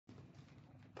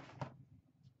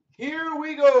Here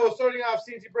we go. Starting off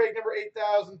CNC break number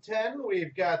 8010.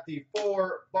 We've got the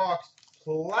 4-box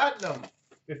Platinum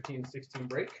 15-16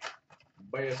 break.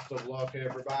 Best of luck,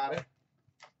 everybody.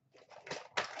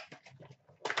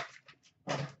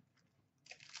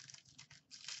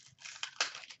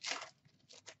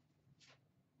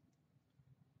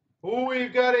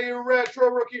 We've got a retro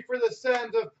rookie for the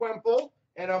Sens of Pwemple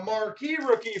and a marquee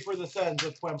rookie for the Sens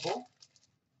of Pwemple.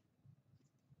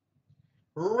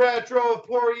 Retro of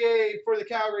Poirier for the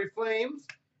Calgary Flames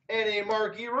and a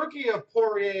marquee rookie of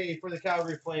Poirier for the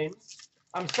Calgary Flames.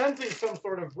 I'm sensing some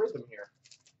sort of rhythm here.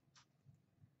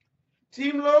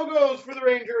 Team logos for the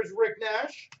Rangers, Rick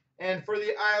Nash, and for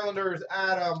the Islanders,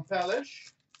 Adam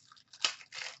Pellish.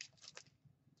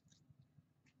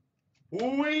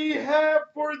 We have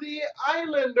for the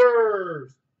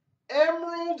Islanders,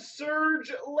 Emerald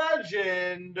Surge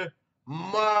legend,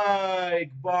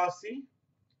 Mike Bossy.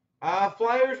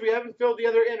 Flyers, we haven't filled the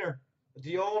other inner. It's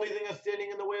the only thing that's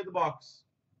standing in the way of the box.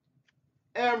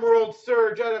 Emerald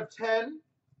Surge out of 10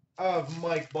 of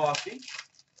Mike Bossy.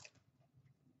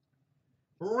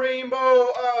 Rainbow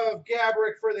of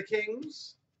Gabrick for the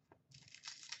Kings.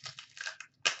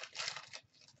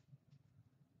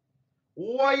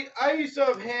 White Ice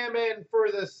of Hammond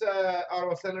for the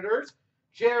Ottawa Senators.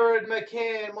 Jared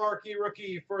McCann, marquee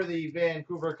rookie for the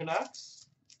Vancouver Canucks.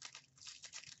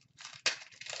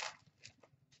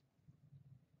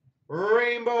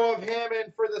 Rainbow of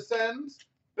Hammond for the Sens.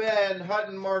 Ben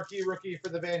Hutton, marquee rookie for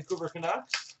the Vancouver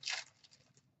Canucks.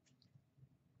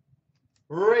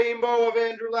 Rainbow of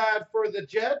Andrew Ladd for the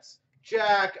Jets.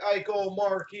 Jack Eichel,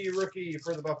 marquee rookie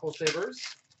for the Buffalo Sabres.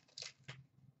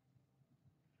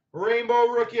 Rainbow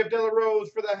rookie of De La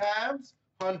Rose for the Habs.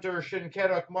 Hunter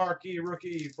Shinkeduk, marquee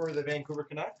rookie for the Vancouver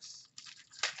Canucks.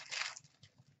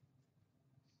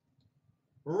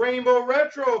 Rainbow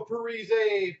retro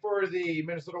Parise for the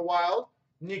Minnesota Wild.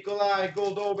 Nikolai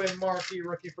Goldobin, marquee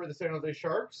rookie for the San Jose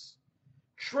Sharks.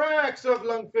 Tracks of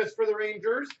Lundqvist for the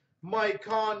Rangers. Mike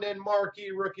Condon,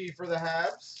 marquee rookie for the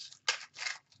Habs.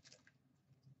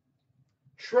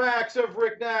 Tracks of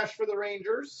Rick Nash for the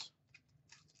Rangers.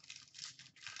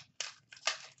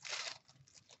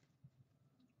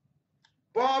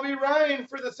 Bobby Ryan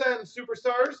for the Sens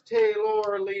Superstars.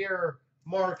 Taylor Lear,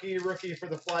 marquee rookie for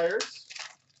the Flyers.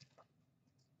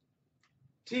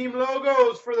 Team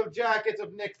logos for the Jackets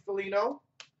of Nick Foligno.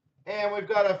 And we've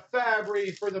got a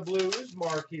Fabry for the Blues,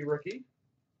 marquee rookie.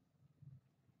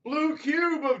 Blue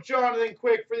Cube of Jonathan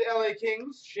Quick for the LA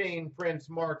Kings. Shane Prince,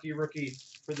 marquee rookie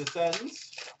for the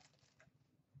Sens.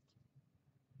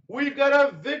 We've got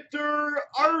a Victor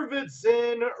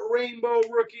Arvidsson rainbow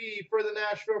rookie for the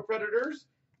Nashville Predators.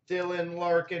 Dylan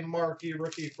Larkin, marquee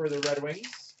rookie for the Red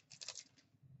Wings.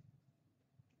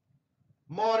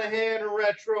 Monahan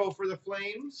retro for the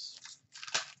Flames.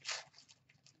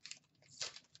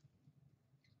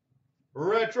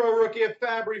 Retro rookie of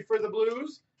Fabry for the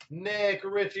Blues. Nick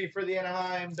Ritchie for the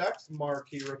Anaheim Ducks,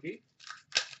 marquee rookie.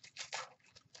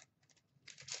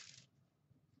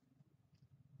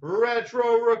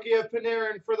 Retro rookie of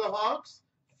Panarin for the Hawks.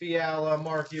 Fiala,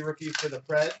 marquee rookie for the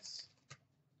Preds.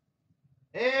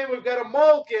 And we've got a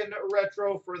Malkin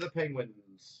retro for the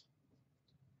Penguins.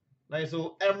 Nice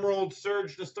little Emerald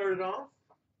Surge to start it off.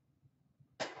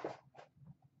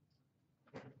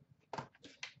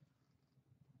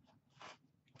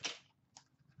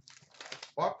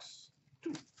 Box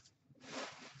 2.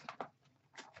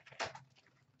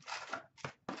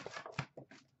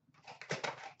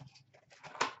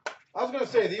 I was going to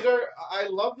say, these are, I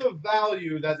love the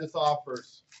value that this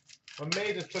offers. I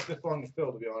may just took this long to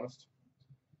fill, to be honest.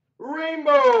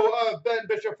 Rainbow of Ben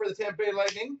Bishop for the Tampa Bay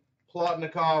Lightning.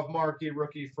 Plotnikov, marquee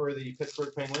rookie for the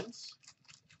Pittsburgh Penguins.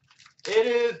 It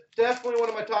is definitely one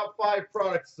of my top 5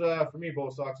 products for me, Bo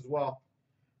Sox, as well.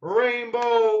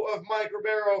 Rainbow of Mike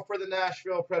Ribeiro for the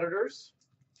Nashville Predators.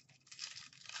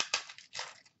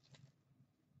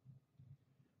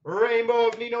 Rainbow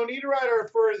of Nino Niederreiter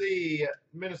for the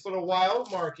Minnesota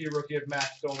Wild. Marquee rookie of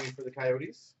Matt Stoney for the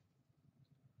Coyotes.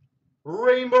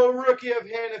 Rainbow rookie of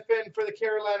Hannafin for the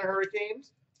Carolina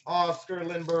Hurricanes. Oscar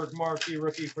Lindbergh, marquee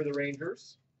rookie for the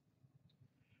Rangers.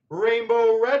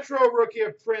 Rainbow retro rookie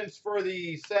of Prince for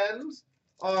the Sens.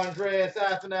 Andreas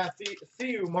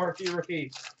Athanasiou, marquee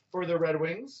rookie for the Red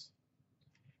Wings.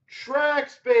 Track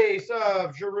space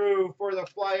of Giroux for the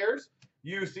Flyers.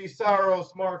 UC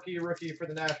Saros, marquee rookie for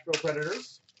the Nashville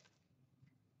Predators.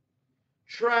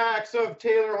 Tracks of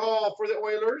Taylor Hall for the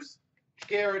Oilers.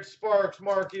 Garrett Sparks,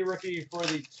 marquee rookie for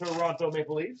the Toronto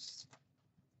Maple Leafs.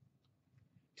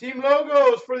 Team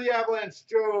logos for the Avalanche,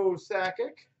 Joe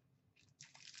Sakic.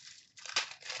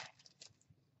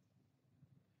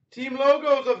 Team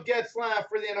logos of Getzlaff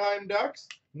for the Anaheim Ducks.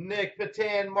 Nick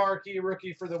Patan, marquee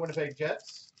rookie for the Winnipeg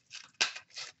Jets.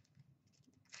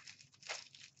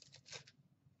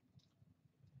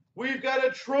 We've got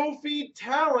a trophy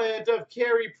talent of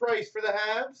Carey Price for the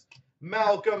Habs.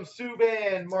 Malcolm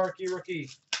Subban, marquee rookie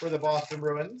for the Boston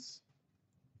Bruins.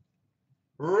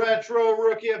 Retro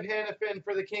rookie of Hanifin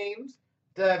for the Canes.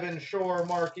 Devin Shore,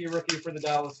 marquee rookie for the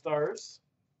Dallas Stars.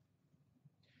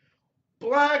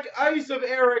 Black Ice of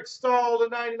Eric Stahl to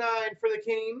 99 for the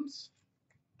Canes.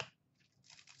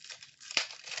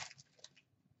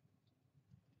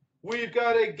 We've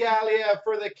got a Gallia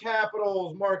for the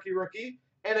Capitals, marquee rookie.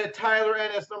 And a Tyler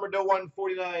Ennis, number to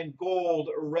 149, gold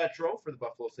retro for the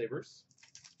Buffalo Sabres.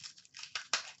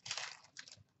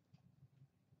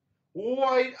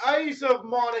 White Ice of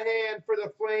Monahan for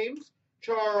the Flames.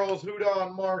 Charles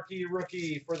Hudon, marquee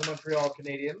rookie for the Montreal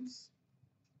Canadiens.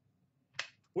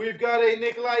 We've got a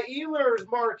Nikolai Ehlers,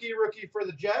 marquee rookie for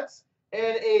the Jets.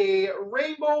 And a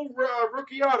Rainbow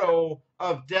rookie auto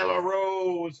of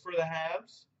Delarose for the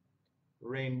Habs.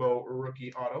 Rainbow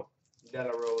rookie auto,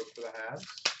 Delarose for the Habs.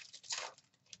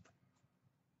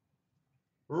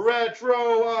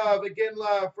 Retro of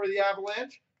Iginla for the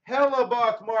Avalanche.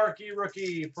 Hellebuck, marquee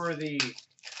rookie for the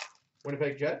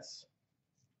Winnipeg Jets.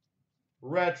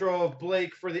 Retro of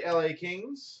Blake for the LA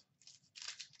Kings.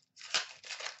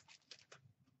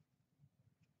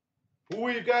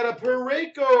 We've got a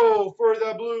Parayko for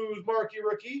the Blues, marquee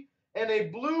rookie. And a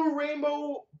blue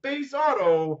rainbow base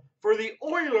auto for the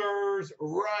Oilers,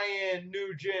 Ryan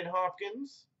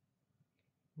Nugent-Hopkins.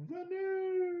 The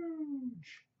Nuge.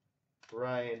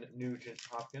 Ryan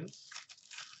Nugent-Hopkins.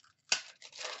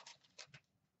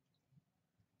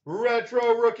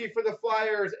 Retro rookie for the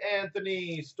Flyers,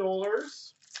 Anthony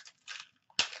Stollers.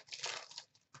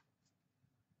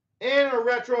 And a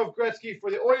retro of Gretzky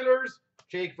for the Oilers,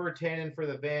 Jake Virtanen for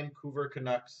the Vancouver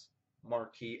Canucks,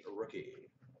 marquee rookie.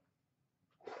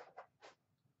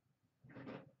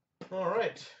 All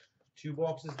right, 2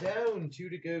 boxes down, 2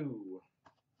 to go.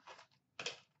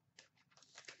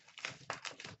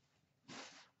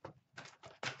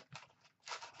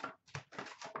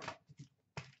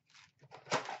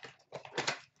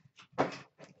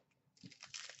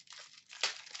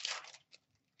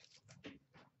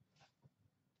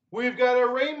 We've got a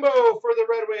rainbow for the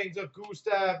Red Wings of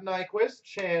Gustav Nyquist,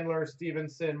 Chandler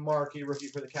Stevenson, marquee rookie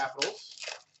for the Capitals.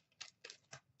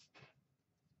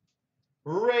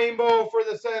 Rainbow for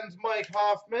the Sens, Mike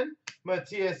Hoffman,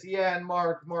 Matthias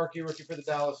Janmark, marquee rookie for the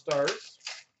Dallas Stars.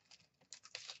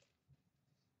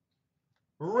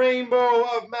 Rainbow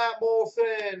of Matt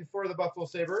Molson for the Buffalo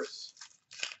Sabres.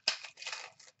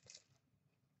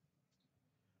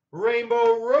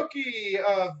 Rainbow rookie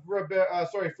of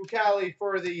Fucali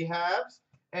for the Habs,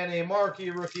 and a marquee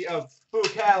rookie of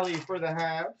Fucali for the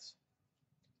Habs.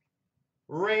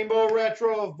 Rainbow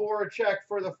retro of Voracek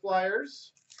for the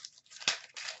Flyers.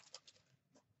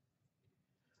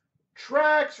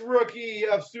 Trax rookie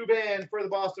of Subban for the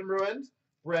Boston Bruins.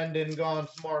 Brendan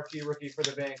Gaunce, marquee rookie for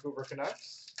the Vancouver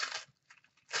Canucks.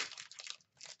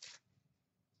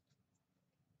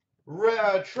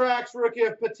 Trax rookie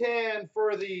of Patan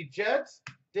for the Jets.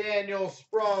 Daniel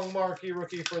Sprong, marquee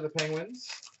rookie for the Penguins.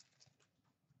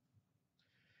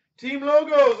 Team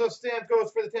logos of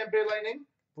Stamkos for the Tampa Bay Lightning.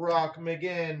 Brock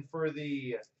McGinn for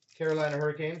the Carolina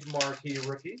Hurricanes, marquee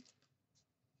rookie.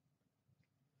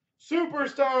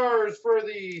 Superstars for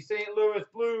the St. Louis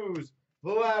Blues,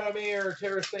 Vladimir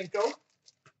Tarasenko.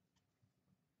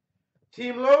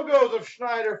 Team logos of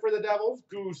Schneider for the Devils,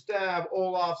 Gustav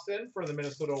Olofsson for the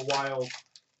Minnesota Wild,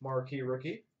 marquee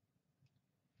rookie.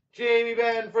 Jamie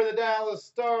Benn for the Dallas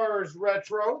Stars,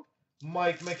 retro.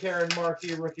 Mike McCarron,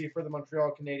 marquee rookie for the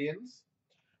Montreal Canadiens.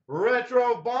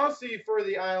 Retro Bossy for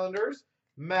the Islanders.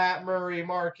 Matt Murray,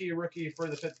 marquee rookie for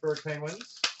the Pittsburgh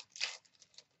Penguins.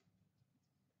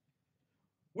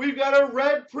 We've got a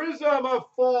red prism of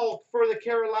Falk for the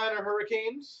Carolina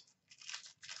Hurricanes.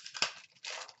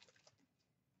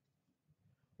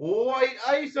 White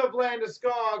ice of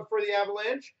Landeskog for the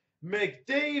Avalanche.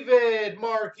 McDavid,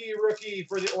 marquee rookie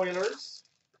for the Oilers.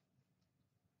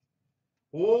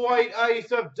 White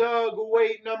ice of Doug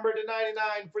Weight, number to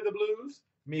 99 for the Blues.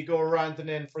 Mikko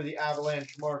Rantanen for the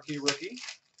Avalanche, marquee rookie.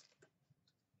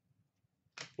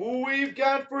 We've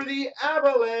got for the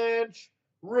Avalanche,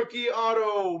 rookie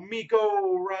auto,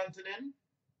 Mikko Rantanen.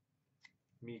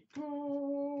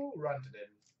 Mikko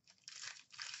Rantanen.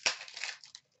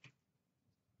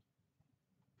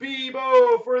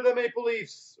 Bebo for the Maple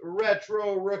Leafs,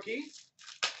 retro rookie.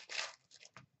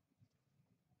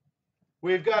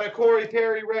 We've got a Corey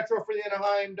Perry retro for the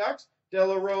Anaheim Ducks. De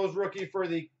La Rose rookie for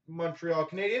the Montreal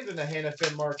Canadiens, and a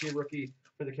Hannafin marquee rookie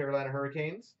for the Carolina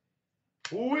Hurricanes.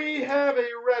 We have a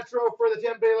retro for the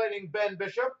Tampa Bay Lightning, Ben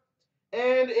Bishop,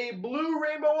 and a blue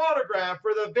rainbow autograph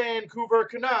for the Vancouver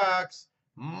Canucks,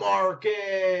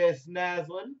 Marcus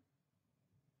Naslund.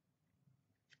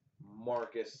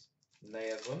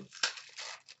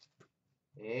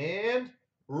 And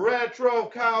retro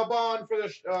Kyle Bond for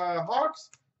the Hawks,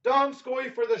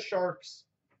 Donskoy for the Sharks,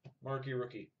 marquee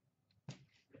rookie.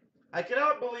 I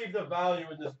cannot believe the value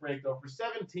in this break, though, for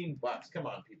 17 bucks. Come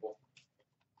on, people.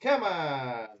 Come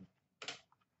on.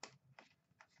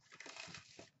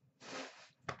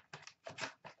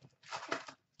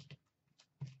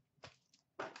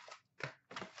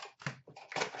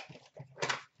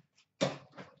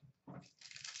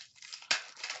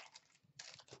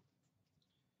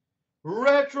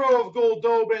 Retro of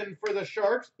Goldobin for the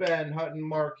Sharks, Ben Hutton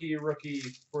marquee rookie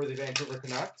for the Vancouver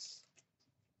Canucks.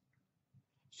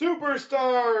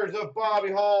 Superstars of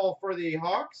Bobby Hall for the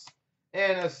Hawks,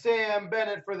 and a Sam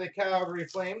Bennett for the Calgary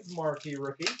Flames, marquee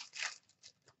rookie.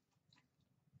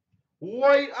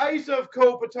 White Ice of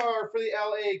Kopitar for the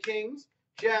LA Kings,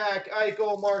 Jack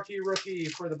Eichel marquee rookie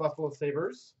for the Buffalo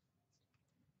Sabres.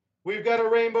 We've got a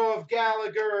rainbow of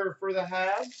Gallagher for the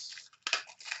Habs.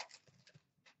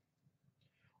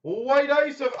 White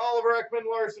Ice of Oliver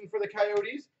Ekman-Larsson for the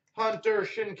Coyotes. Hunter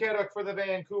Shinkaruk for the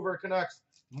Vancouver Canucks,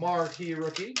 marquee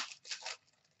rookie.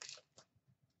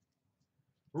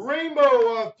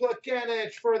 Rainbow of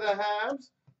Plekanec for the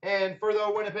Habs. And for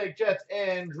the Winnipeg Jets,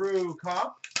 Andrew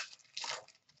Kopp.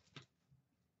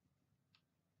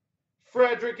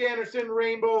 Frederick Anderson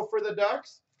rainbow for the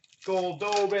Ducks.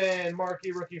 Goldobin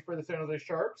marquee rookie for the San Jose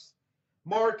Sharks.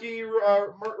 Marquee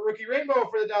rookie rainbow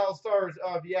for the Dallas Stars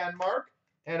of Jan Mark.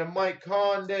 And a Mike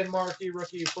Condon marquee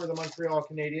rookie for the Montreal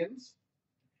Canadiens.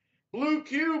 Blue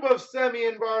cube of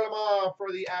Semyon Varlamov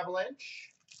for the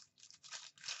Avalanche.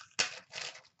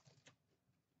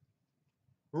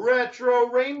 Retro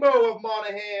rainbow of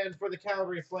Monahan for the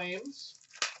Calgary Flames.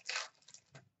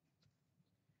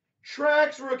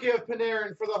 Trax rookie of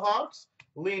Panarin for the Hawks.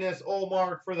 Linus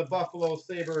Ullmark for the Buffalo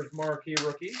Sabres marquee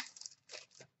rookie.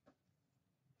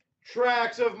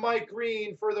 Trax of Mike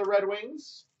Green for the Red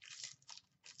Wings.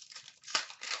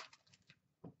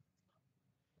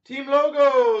 Team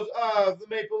logos of the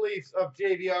Maple Leafs of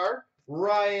JVR.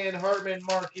 Ryan Hartman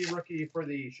marquee rookie for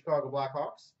the Chicago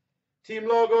Blackhawks. Team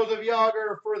logos of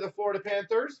Yager for the Florida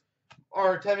Panthers.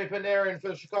 Artemi Panarin for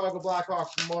the Chicago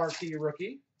Blackhawks marquee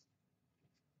rookie.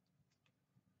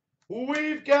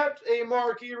 We've got a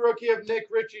marquee rookie of Nick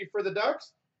Ritchie for the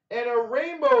Ducks. And a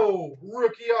rainbow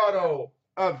rookie auto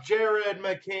of Jared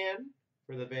McCann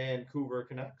for the Vancouver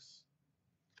Canucks.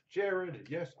 Jared,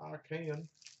 yes, I can.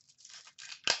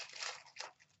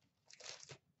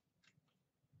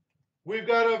 We've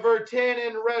got a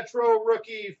Virtanen retro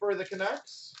rookie for the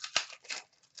Canucks.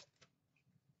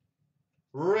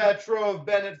 Retro of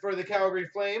Bennett for the Calgary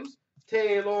Flames.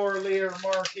 Taylor Lear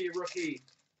marquee rookie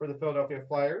for the Philadelphia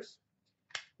Flyers.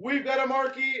 We've got a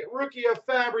marquee rookie of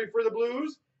Fabry for the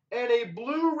Blues. And a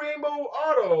blue rainbow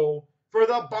auto for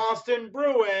the Boston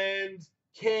Bruins,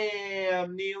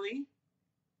 Cam Neely.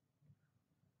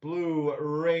 Blue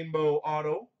rainbow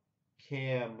auto,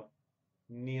 Cam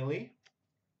Neely.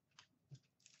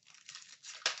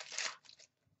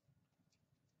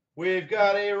 We've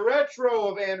got a retro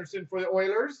of Anderson for the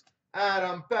Oilers.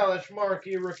 Adam Pelech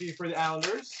marquee rookie for the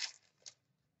Islanders.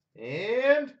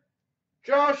 And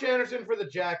Josh Anderson for the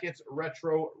Jackets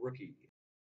retro rookie.